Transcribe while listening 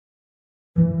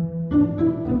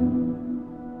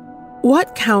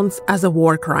What counts as a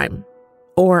war crime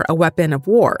or a weapon of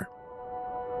war?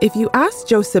 If you ask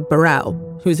Josep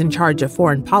Borrell, who's in charge of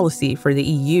foreign policy for the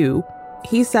EU,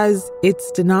 he says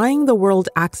it's denying the world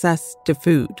access to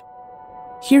food.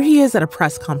 Here he is at a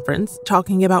press conference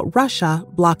talking about Russia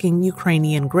blocking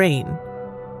Ukrainian grain.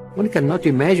 One cannot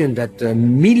imagine that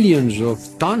millions of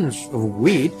tons of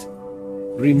wheat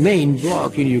remain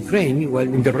blocked in Ukraine while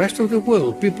in the rest of the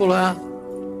world people are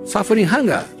suffering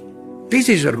hunger. This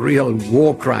is a real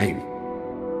war crime.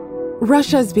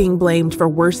 Russia is being blamed for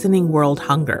worsening world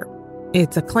hunger.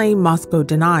 It's a claim Moscow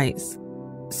denies.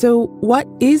 So what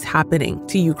is happening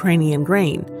to Ukrainian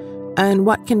grain? And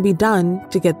what can be done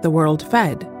to get the world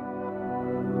fed?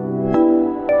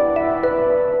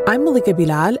 I'm Malika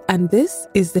Bilal, and this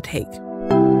is The Take.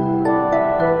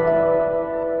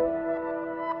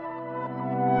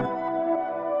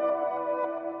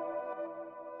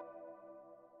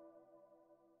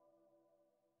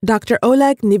 Dr.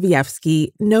 Oleg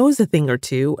Nivyevsky knows a thing or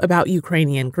two about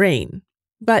Ukrainian grain,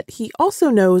 but he also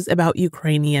knows about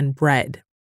Ukrainian bread.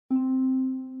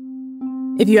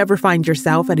 If you ever find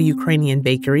yourself at a Ukrainian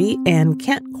bakery and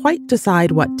can't quite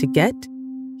decide what to get,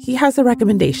 he has a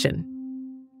recommendation.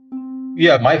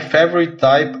 Yeah, my favorite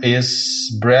type is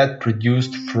bread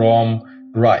produced from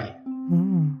rye.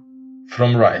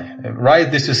 From rye. Rye,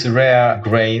 this is a rare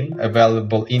grain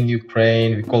available in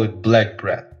Ukraine. We call it black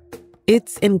bread.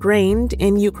 It's ingrained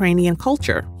in Ukrainian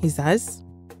culture, he says.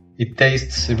 It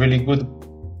tastes really good.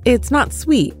 It's not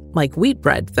sweet like wheat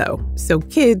bread, though, so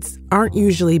kids aren't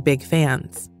usually big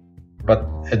fans. But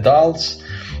adults,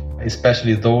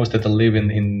 especially those that are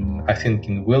living in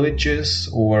villages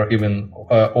or even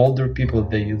older people,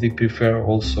 they prefer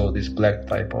also this black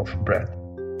type of bread.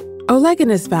 Oleg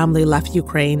and his family left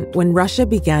Ukraine when Russia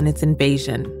began its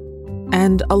invasion,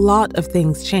 and a lot of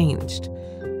things changed.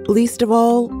 Least of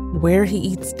all, where he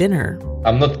eats dinner.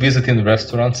 I'm not visiting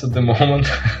restaurants at the moment.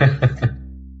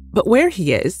 But where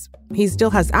he is, he still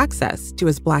has access to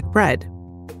his black bread.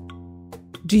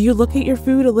 Do you look at your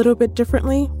food a little bit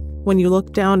differently? When you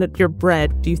look down at your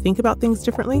bread, do you think about things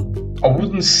differently? I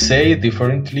wouldn't say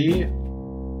differently.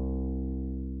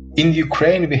 In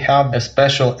Ukraine, we have a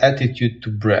special attitude to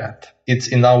bread. It's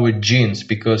in our genes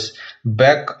because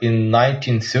back in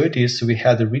 1930s, we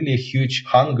had a really huge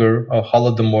hunger, or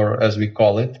Holodomor as we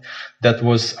call it, that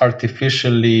was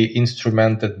artificially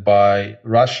instrumented by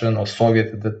Russian or Soviet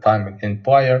at the time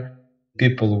empire.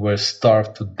 People were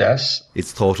starved to death.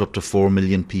 It's thought up to 4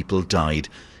 million people died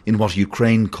in what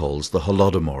Ukraine calls the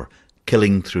Holodomor,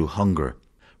 killing through hunger.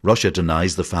 Russia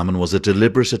denies the famine was a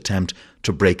deliberate attempt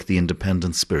to break the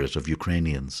independent spirit of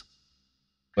Ukrainians.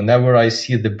 Whenever I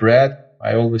see the bread,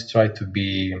 I always try to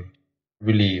be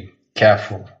really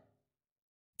careful.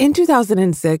 In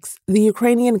 2006, the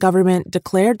Ukrainian government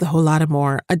declared the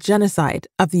Holodomor a genocide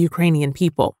of the Ukrainian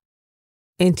people.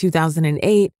 In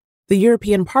 2008, the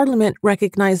European Parliament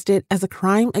recognized it as a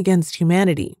crime against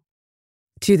humanity.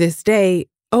 To this day,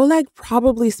 Oleg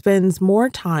probably spends more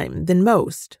time than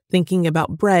most thinking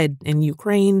about bread in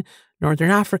Ukraine, Northern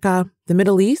Africa, the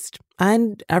Middle East,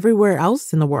 and everywhere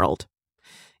else in the world.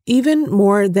 Even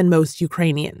more than most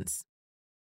Ukrainians.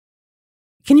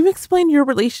 Can you explain your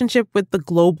relationship with the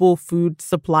global food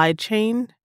supply chain?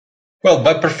 Well,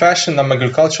 by profession, I'm an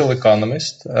agricultural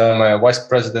economist. I'm a vice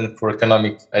president for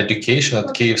economic education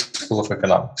at Kyiv School of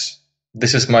Economics.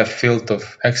 This is my field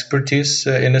of expertise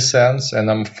in a sense,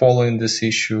 and I'm following this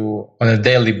issue on a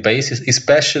daily basis,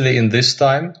 especially in this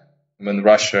time when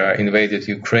Russia invaded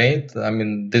Ukraine.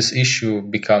 This issue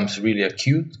becomes really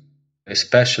acute,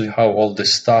 especially how all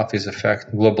this stuff is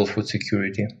affecting global food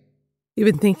security.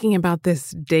 You've been thinking about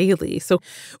this daily. So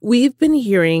we've been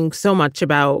hearing so much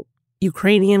about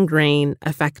Ukrainian grain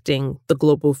affecting the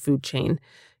global food chain.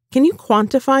 Can you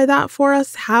quantify that for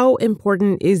us? How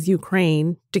important is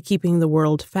Ukraine to keeping the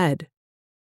world fed?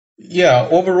 Yeah,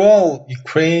 overall,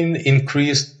 Ukraine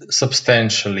increased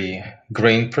substantially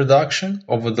grain production.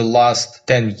 Over the last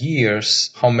 10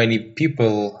 years, how many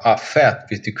people are fed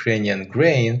with Ukrainian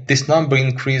grain? This number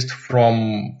increased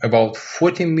from about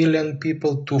 40 million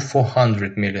people to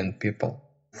 400 million people.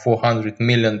 400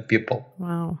 million people.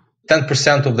 Wow.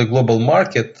 10% of the global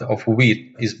market of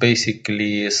wheat is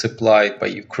basically supplied by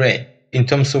Ukraine. In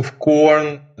terms of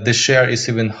corn, the share is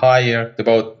even higher.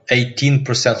 About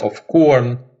 18% of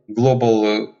corn,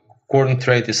 global corn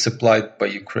trade is supplied by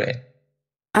Ukraine.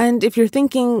 And if you're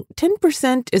thinking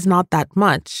 10% is not that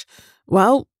much,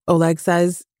 well, Oleg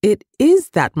says it is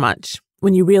that much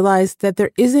when you realize that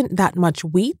there isn't that much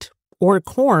wheat or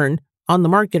corn on the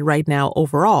market right now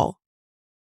overall.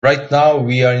 Right now,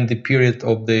 we are in the period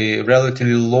of the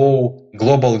relatively low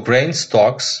global grain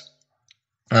stocks.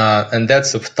 and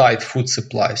that's of tight food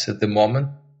supplies at the moment.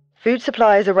 Food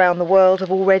supplies around the world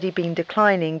have already been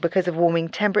declining because of warming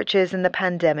temperatures and the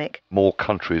pandemic. More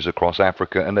countries across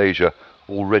Africa and Asia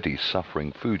already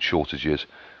suffering food shortages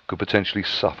could potentially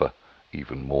suffer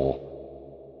even more.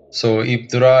 So if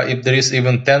there is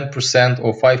even 10%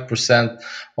 or 5%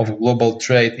 of global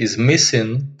trade is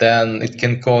missing, then it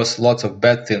can cause lots of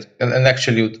bad things. And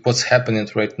actually what's happening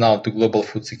right now to global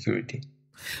food security.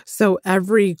 So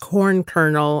every corn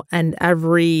kernel and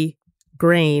every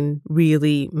grain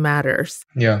really matters.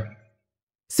 Yeah.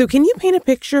 So can you paint a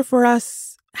picture for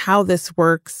us how this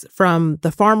works from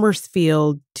the farmer's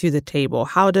field to the table?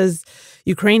 How does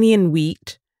Ukrainian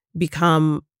wheat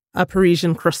become a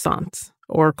Parisian croissant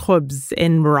or khubz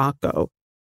in Morocco?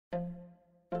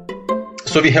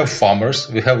 So we have farmers.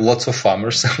 We have lots of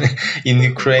farmers in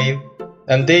Ukraine,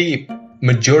 and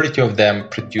majority of them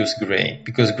produce grain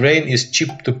because grain is cheap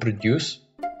to produce.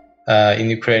 In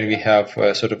Ukraine, we have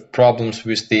sort of problems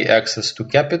with the access to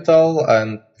capital,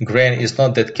 and grain is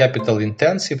not that capital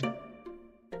intensive.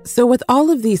 So with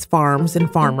all of these farms and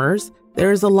farmers,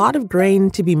 there is a lot of grain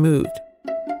to be moved.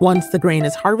 Once the grain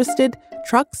is harvested,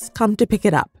 trucks come to pick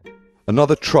it up.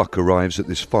 Another truck arrives at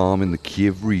this farm in the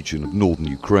Kiev region of northern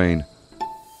Ukraine.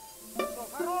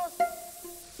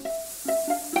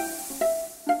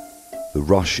 The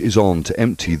rush is on to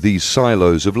empty these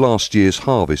silos of last year's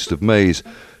harvest of maize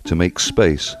to make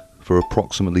space for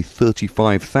approximately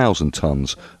 35,000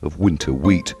 tons of winter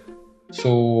wheat.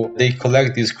 So they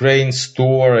collect this grain,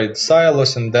 store it in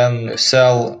silos, and then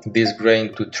sell this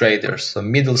grain to traders, so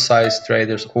middle-sized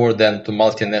traders, or then to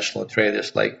multinational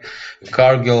traders like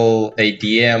Cargill,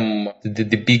 ADM,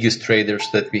 the biggest traders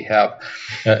that we have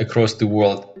across the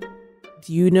world.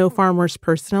 Do you know farmers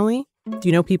personally? Do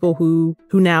you know people who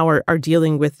now are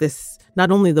dealing with this,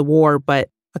 not only the war, but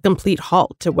a complete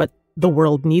halt to what the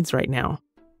world needs right now?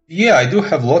 Yeah, I do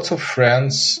have lots of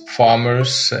friends,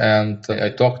 farmers, and I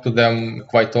talk to them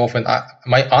quite often.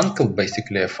 My uncle,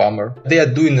 basically a farmer, they are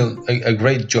doing a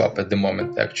great job at the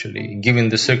moment, actually, given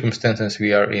the circumstances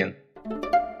we are in.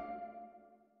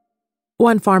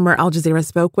 One farmer Al Jazeera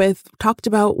spoke with talked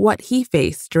about what he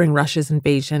faced during Russia's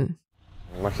invasion.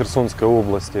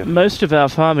 Most of our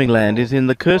farming land is in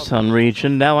the Kherson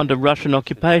region, now under Russian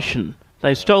occupation.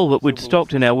 They stole what we'd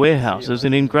stocked in our warehouses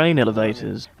and in grain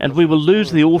elevators, and we will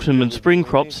lose the autumn and spring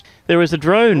crops. There is a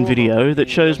drone video that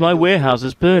shows my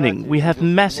warehouses burning. We have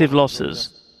massive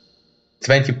losses.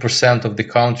 20% of the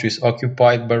country is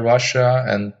occupied by Russia,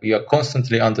 and we are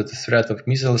constantly under the threat of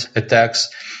missile attacks.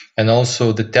 And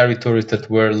also the territories that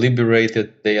were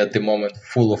liberated, they are at the moment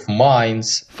full of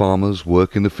mines. Farmers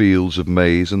work in the fields of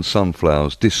maize and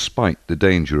sunflowers despite the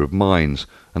danger of mines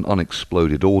and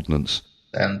unexploded ordnance.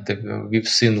 And we've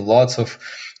seen lots of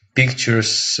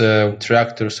pictures,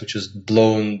 tractors which is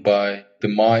blown by the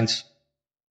mines.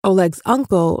 Oleg's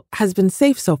uncle has been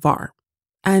safe so far,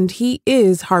 and he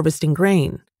is harvesting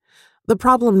grain. The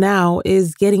problem now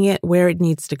is getting it where it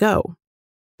needs to go.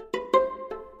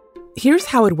 Here's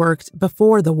how it worked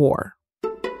before the war.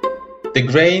 The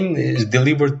grain is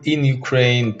delivered in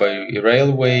Ukraine by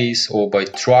railways or by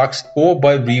trucks or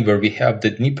by river. We have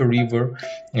the Dnieper River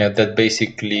that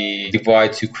basically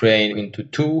divides Ukraine into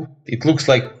two. It looks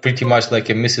like pretty much like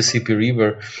a Mississippi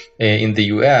River in the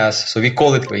US. So we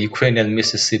call it Ukrainian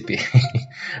Mississippi.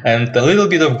 And a little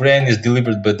bit of grain is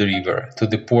delivered by the river to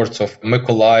the ports of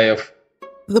Mykolaiv.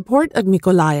 The port of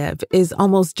Mykolaiv is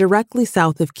almost directly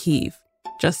south of Kyiv,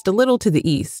 just a little to the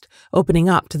east, opening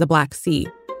up to the Black Sea.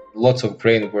 Lots of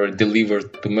grain were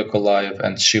delivered to Mykolaiv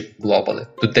and shipped globally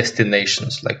to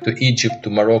destinations like to Egypt, to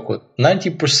Morocco.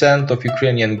 90% of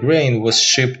Ukrainian grain was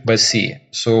shipped by sea.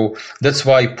 So that's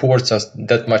why ports are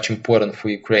that much important for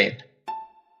Ukraine.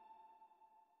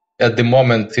 At the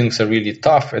moment, things are really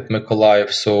tough at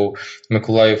Mykolaiv, so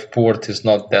Mykolaiv port is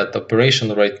not that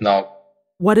operational right now.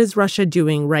 What is Russia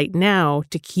doing right now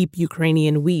to keep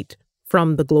Ukrainian wheat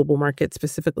from the global market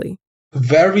specifically?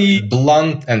 Very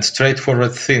blunt and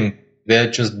straightforward thing.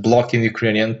 They're just blocking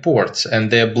Ukrainian ports,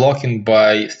 and they're blocking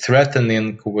by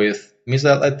threatening with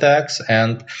missile attacks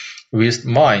and with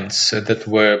mines that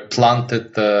were planted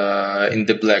in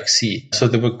the Black Sea. So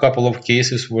there were a couple of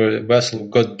cases where a vessel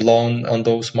got blown on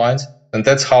those mines, and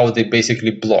that's how they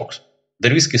basically blocked. The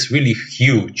risk is really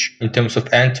huge in terms of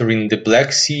entering the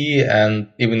Black Sea and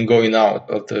even going out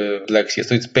of the Black Sea.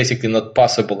 So it's basically not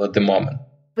possible at the moment.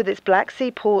 With its Black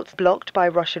Sea ports blocked by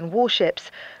Russian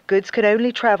warships, goods can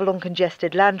only travel on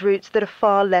congested land routes that are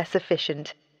far less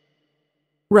efficient.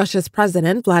 Russia's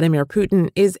President Vladimir Putin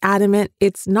is adamant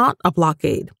it's not a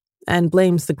blockade and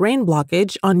blames the grain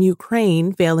blockage on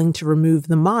Ukraine failing to remove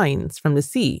the mines from the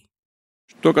sea.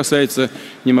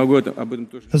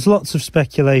 There's lots of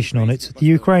speculation on it. The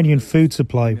Ukrainian food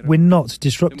supply, we're not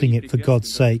disrupting it, for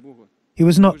God's sake. It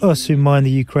was not us who mined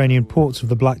the Ukrainian ports of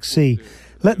the Black Sea.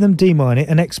 Let them demine it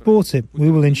and export it.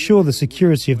 We will ensure the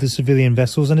security of the civilian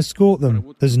vessels and escort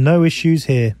them. There's no issues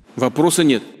here.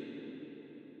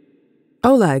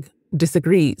 Oleg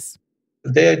disagrees.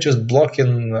 They are just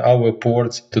blocking our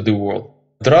ports to the world.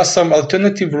 There are some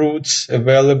alternative routes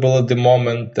available at the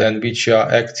moment and which are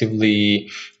actively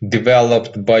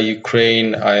developed by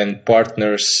Ukraine and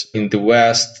partners in the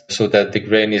West so that the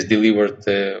grain is delivered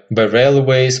by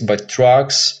railways, by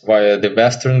trucks, via the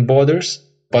western borders.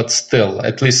 But still,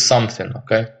 at least something,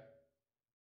 okay?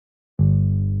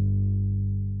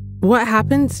 What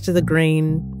happens to the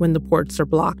grain when the ports are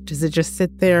blocked? Does it just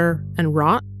sit there and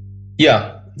rot?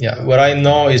 Yeah. What I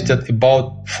know is that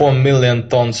about 4 million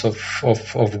tons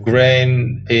of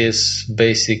grain is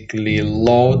basically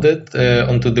loaded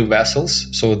onto the vessels.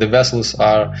 So the vessels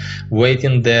are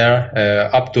waiting there.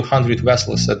 Up to 100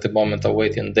 vessels at the moment are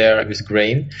waiting there with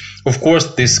grain. Of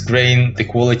course, this grain, the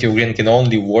quality of grain can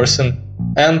only worsen.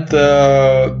 And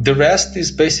the rest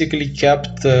is basically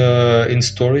kept in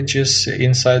storages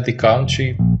inside the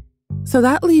country. So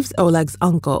that leaves Oleg's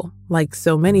uncle, like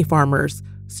so many farmers,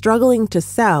 struggling to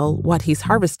sell what he's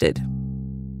harvested.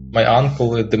 My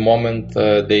uncle, at the moment,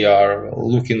 they are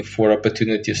looking for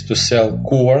opportunities to sell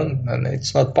corn, and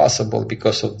it's not possible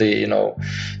because of the,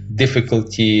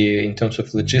 difficulty in terms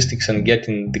of logistics and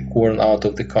getting the corn out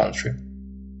of the country.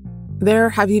 There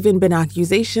have even been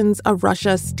accusations of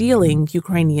Russia stealing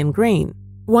Ukrainian grain.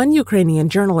 One Ukrainian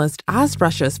journalist asked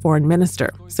Russia's foreign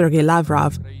minister, Sergei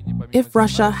Lavrov, if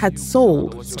Russia had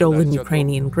sold stolen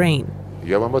Ukrainian grain.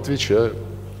 We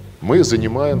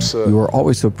were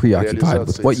always so preoccupied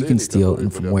with what you can steal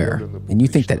and from where, and you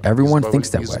think that everyone thinks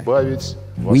that way.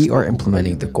 We are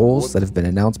implementing the goals that have been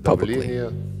announced publicly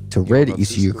to rid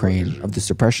Eastern Ukraine of the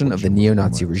suppression of the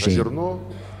neo-Nazi regime.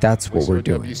 That's what we're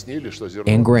doing.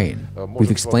 And grain.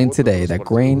 We've explained today that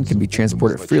grain can be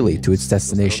transported freely to its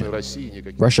destination.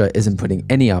 Russia isn't putting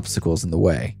any obstacles in the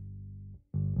way.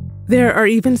 There are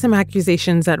even some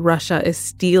accusations that Russia is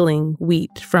stealing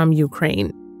wheat from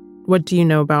Ukraine. What do you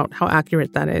know about how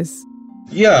accurate that is?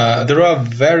 Yeah, there are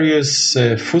various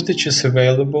footages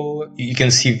available. You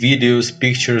can see videos,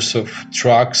 pictures of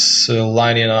trucks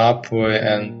lining up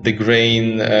and the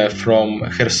grain from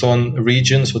Kherson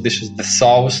region. So this is the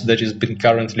south that has been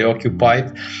currently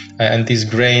occupied. And this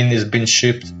grain is being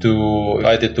shipped to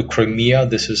either to Crimea,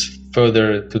 this is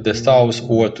further to the south,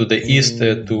 or to the east,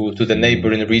 to the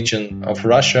neighboring region of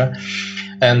Russia.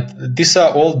 And these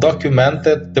are all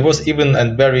documented. There was even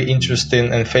a very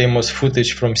interesting and famous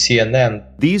footage from CNN.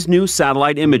 These new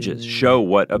satellite images show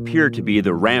what appeared to be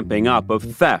the ramping up of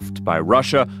theft by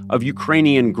Russia of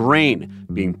Ukrainian grain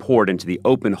being poured into the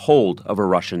open hold of a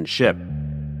Russian ship.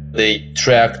 They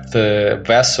tracked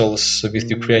vessels with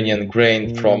Ukrainian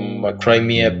grain from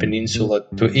Crimea Peninsula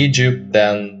to Egypt.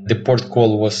 Then the port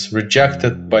call was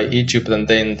rejected by Egypt, and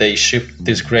then they shipped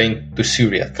this grain to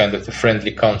Syria, kind of a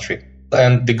friendly country.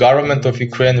 And the government of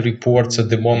Ukraine reports at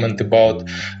the moment about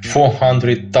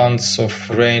 400 tons of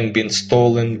grain being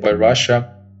stolen by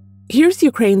Russia. Here's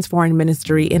Ukraine's foreign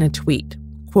ministry in a tweet,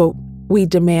 quote, "We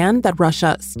demand that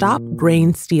Russia stop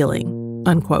grain stealing,"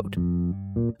 unquote.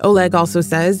 Oleg also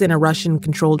says in a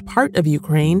Russian-controlled part of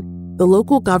Ukraine, the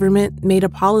local government made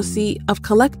a policy of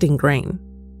collecting grain.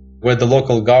 Where the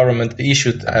local government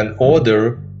issued an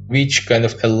order which kind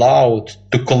of allowed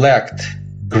to collect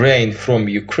grain from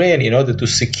Ukraine in order to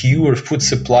secure food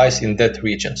supplies in that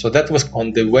region. So that was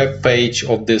on the web page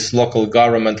of this local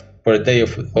government for a day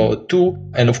or two.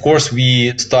 And of course,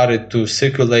 we started to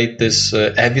circulate this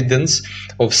evidence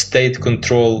of state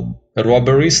control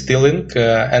robbery, stealing.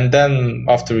 And then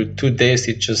after 2 days,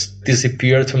 it just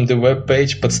disappeared from the web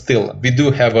page. But still, we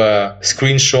do have a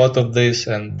screenshot of this,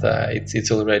 and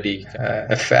it's already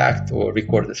a fact or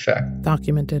recorded fact.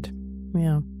 Documented.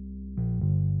 Yeah.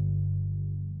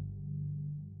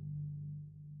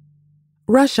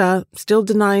 Russia still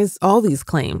denies all these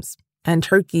claims, and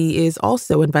Turkey is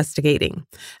also investigating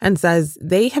and says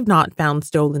they have not found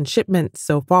stolen shipments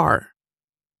so far.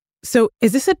 So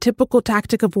is this a typical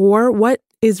tactic of war? What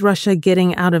is Russia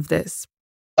getting out of this?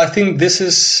 I think this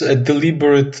is a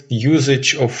deliberate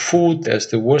usage of food as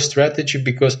the war strategy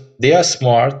because they are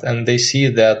smart and they see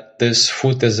that this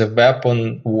food as a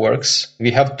weapon works.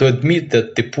 We have to admit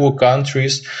that the poor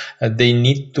countries, they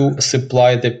need to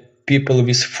supply the people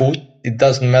with food. It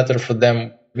doesn't matter for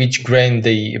them which grain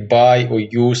they buy or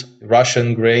use,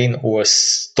 Russian grain or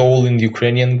stolen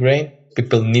Ukrainian grain.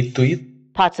 People need to eat.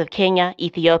 Parts of Kenya,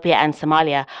 Ethiopia and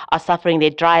Somalia are suffering their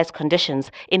driest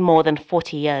conditions in more than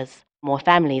 40 years. More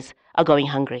families are going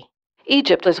hungry.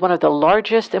 Egypt is one of the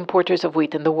largest importers of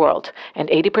wheat in the world, and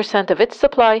 80% of its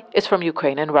supply is from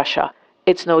Ukraine and Russia.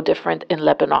 It's no different in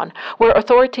Lebanon, where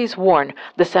authorities warn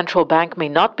the central bank may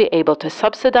not be able to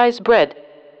subsidize bread.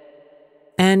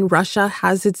 And Russia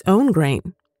has its own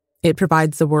grain. It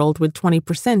provides the world with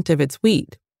 20% of its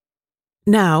wheat.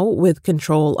 Now, with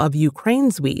control of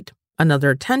Ukraine's wheat,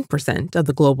 another 10% of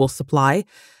the global supply,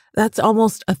 that's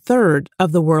almost a third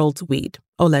of the world's wheat,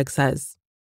 Oleg says.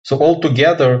 So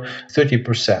altogether,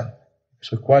 30%.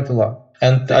 So quite a lot.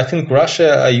 And I think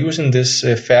Russia are using these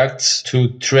facts to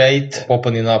trade,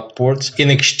 opening up ports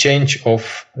in exchange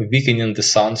of weakening the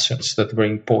sanctions that were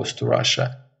imposed to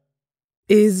Russia.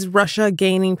 Is Russia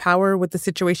gaining power with the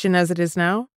situation as it is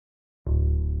now?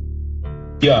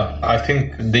 Yeah, I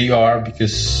think they are,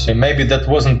 because maybe that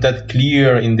wasn't that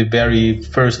clear in the very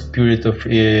first period of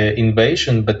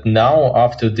invasion, but now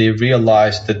after they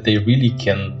realized that they really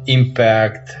can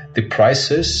impact the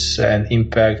prices and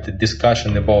impact the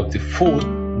discussion about the food,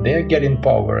 they are getting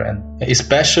power, and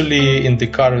especially in the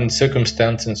current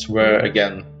circumstances where,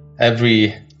 again,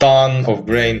 every ton of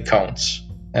grain counts,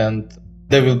 and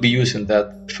they will be using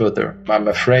that further. I'm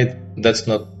afraid that's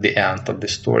not the end of the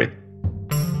story.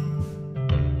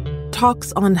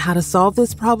 Talks on how to solve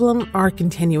this problem are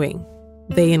continuing.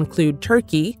 They include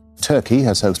Turkey. Turkey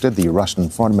has hosted the Russian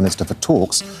foreign minister for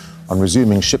talks on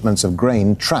resuming shipments of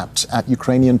grain trapped at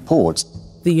Ukrainian ports.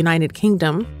 The United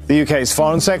Kingdom. The UK's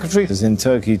foreign secretary is in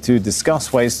Turkey to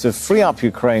discuss ways to free up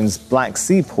Ukraine's Black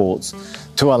Sea ports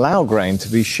to allow grain to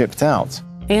be shipped out.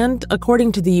 And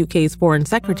according to the UK's foreign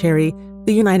secretary,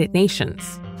 the United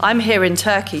Nations. I'm here in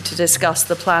Turkey to discuss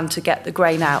the plan to get the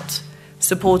grain out,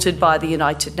 supported by the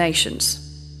United Nations.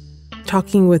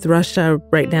 Talking with Russia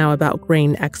right now about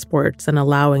grain exports and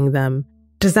allowing them,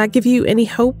 does that give you any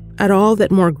hope at all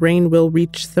that more grain will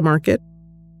reach the market?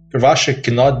 Russia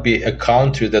cannot be a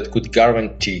country that could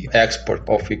guarantee export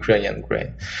of Ukrainian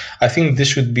grain. I think this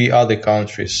should be other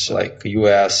countries like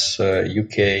US,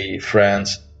 UK,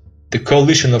 France. The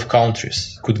coalition of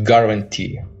countries could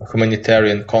guarantee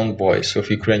humanitarian convoys of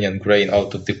Ukrainian grain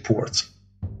out of the ports.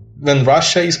 When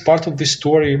Russia is part of this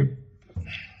story,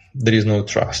 there is no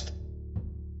trust.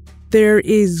 There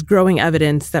is growing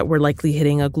evidence that we're likely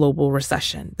hitting a global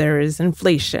recession. There is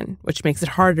inflation, which makes it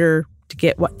harder to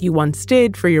get what you once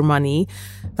did for your money.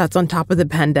 That's on top of the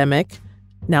pandemic.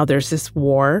 Now there's this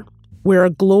war. We're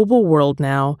a global world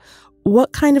now.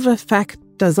 What kind of effect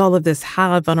does all of this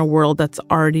have on a world that's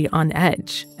already on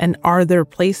edge? And are there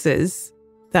places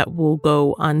that will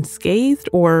go unscathed,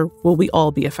 or will we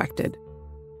all be affected?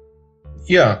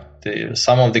 Yeah,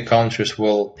 some of the countries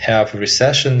will have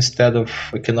recession instead of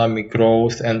economic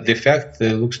growth, and the effect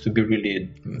looks to be really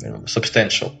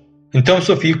substantial. In terms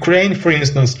of Ukraine, for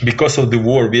instance, because of the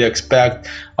war, we expect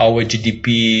our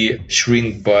GDP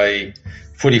shrink by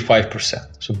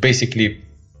 45%. So basically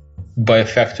by a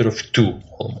factor of 2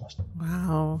 almost.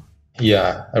 Wow.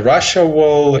 Yeah, Russia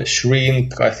will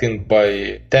shrink, I think,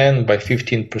 by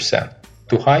 15%.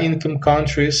 To high-income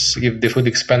countries, if the food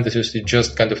expenditures is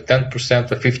just kind of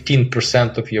 10% or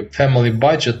 15% of your family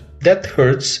budget, that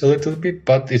hurts a little bit,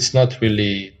 but it's not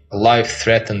really a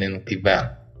life-threatening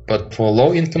event. But for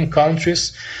low-income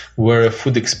countries, where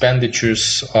food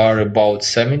expenditures are about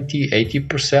 70,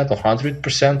 80% or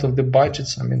 100% of the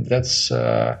budgets, I mean, that's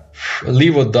a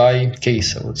live or die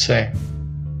case, I would say.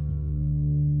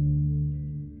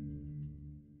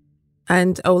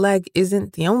 And Oleg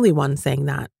isn't the only one saying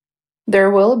that.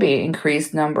 There will be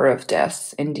increased number of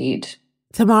deaths, indeed.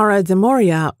 Tamara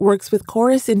Demoria works with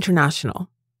Chorus International.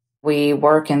 We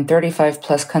work in 35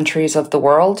 plus countries of the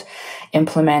world,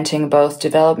 implementing both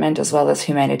development as well as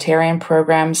humanitarian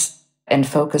programs and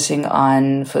focusing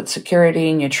on food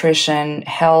security, nutrition,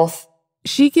 health.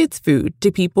 She gets food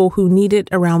to people who need it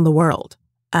around the world,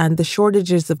 and the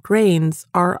shortages of grains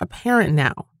are apparent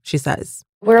now, she says.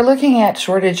 We're looking at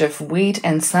shortage of wheat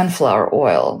and sunflower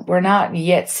oil. We're not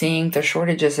yet seeing the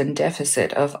shortages and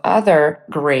deficit of other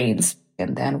grains.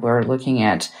 And then we're looking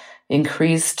at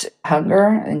increased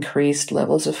hunger, increased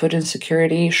levels of food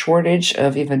insecurity, shortage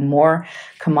of even more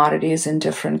commodities in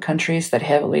different countries that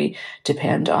heavily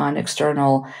depend on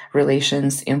external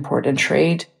relations, import and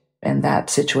trade. And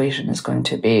that situation is going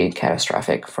to be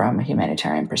catastrophic from a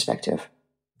humanitarian perspective.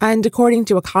 And according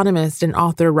to economist and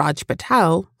author Raj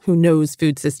Patel, who knows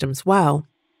food systems well,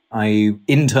 I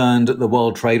interned at the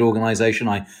World Trade Organization.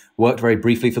 I worked very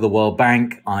briefly for the World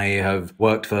Bank. I have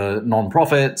worked for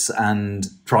non-profits and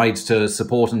tried to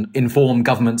support and inform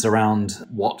governments around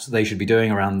what they should be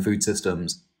doing around food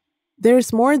systems.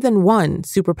 there's more than one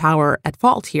superpower at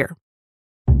fault here.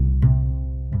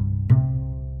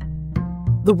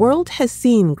 The world has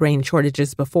seen grain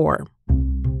shortages before,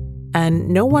 and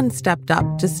no one stepped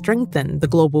up to strengthen the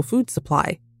global food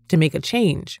supply to make a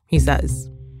change, he says.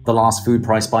 The last food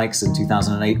price spikes in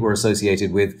 2008 were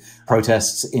associated with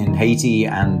protests in Haiti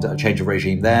and a change of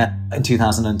regime there. In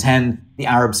 2010, the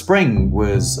Arab Spring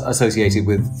was associated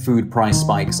with food price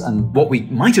spikes. And what we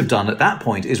might have done at that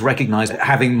point is recognize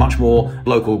having much more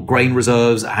local grain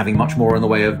reserves, having much more in the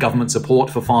way of government support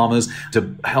for farmers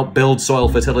to help build soil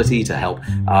fertility, to help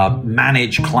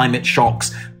manage climate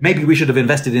shocks. Maybe we should have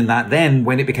invested in that then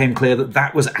when it became clear that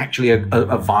that was actually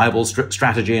a viable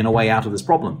strategy and a way out of this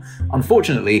problem.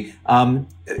 Unfortunately,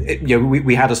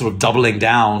 we had a sort of doubling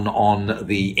down on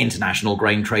the international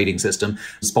grain trading system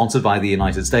sponsored by the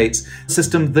United States,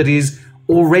 system that is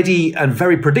already and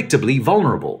very predictably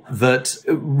vulnerable, that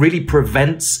really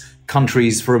prevents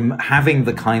countries from having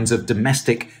the kinds of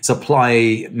domestic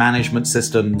supply management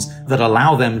systems that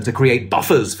allow them to create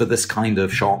buffers for this kind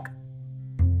of shock.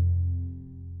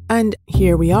 And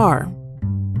here we are.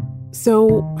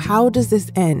 So how does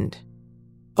this end?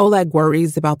 Oleg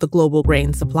worries about the global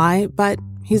grain supply, but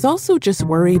he's also just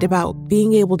worried about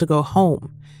being able to go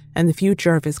home and the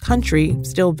future of his country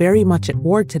still very much at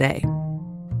war today.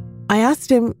 I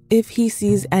asked him if he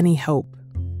sees any hope.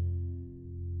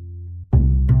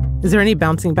 Is there any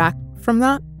bouncing back from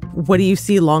that? What do you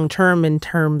see long term in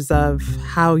terms of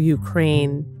how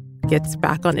Ukraine gets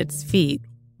back on its feet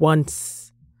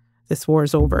once this war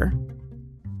is over?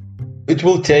 It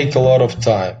will take a lot of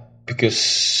time,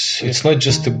 because it's not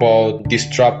just about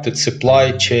disrupted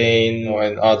supply chain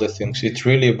and other things. It's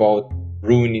really about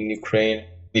ruining Ukraine.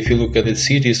 If you look at the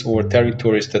cities or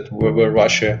territories that where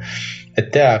Russia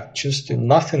attacked, just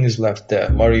nothing is left there.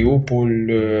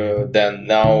 Mariupol, then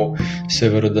now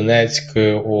Severodonetsk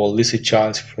or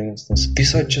Lysychansk, for instance.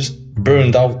 These are just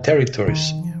burned out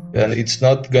territories. And it's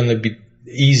not going to be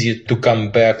easy to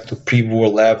come back to pre-war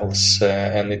levels.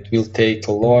 And it will take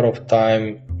a lot of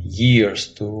time, years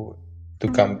to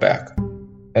come back.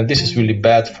 And this is really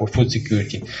bad for food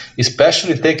security,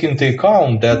 especially taking into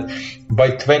account that by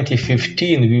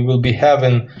 2015 we will be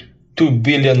having 2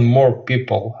 billion more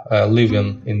people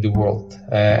living in the world,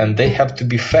 and they have to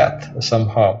be fed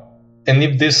somehow. And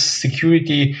if this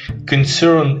security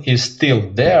concern is still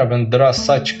there, when there are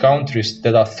such countries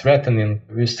that are threatening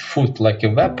with food like a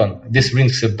weapon, this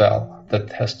rings a bell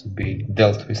that has to be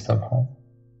dealt with somehow.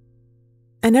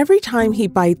 And every time he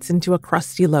bites into a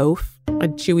crusty loaf, a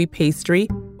chewy pastry,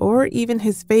 or even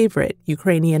his favorite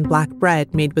Ukrainian black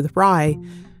bread made with rye,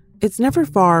 it's never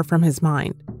far from his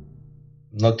mind.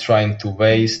 Not trying to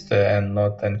waste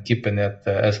and keeping it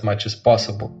as much as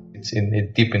possible. It's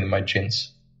deep in my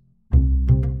genes.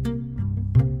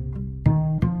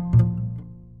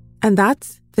 And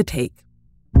that's The Take.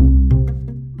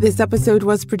 This episode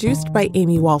was produced by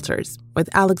Amy Walters, with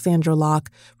Alexandra Locke,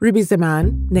 Ruby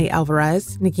Zaman, Ney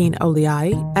Alvarez, Negin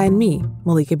Oliai, and me,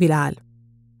 Malika Bilal.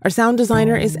 Our sound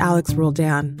designer is Alex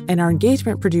Roldan, and our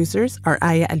engagement producers are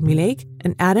Aya Al-Mileik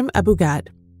and Adam Abugad.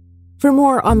 For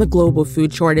more on the global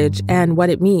food shortage and what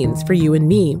it means for you and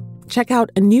me, check out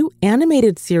a new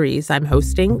animated series I'm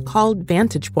hosting called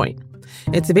Vantage Point.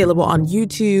 It's available on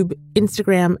YouTube,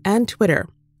 Instagram, and Twitter,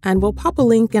 and we'll pop a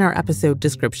link in our episode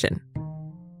description.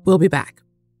 We'll be back.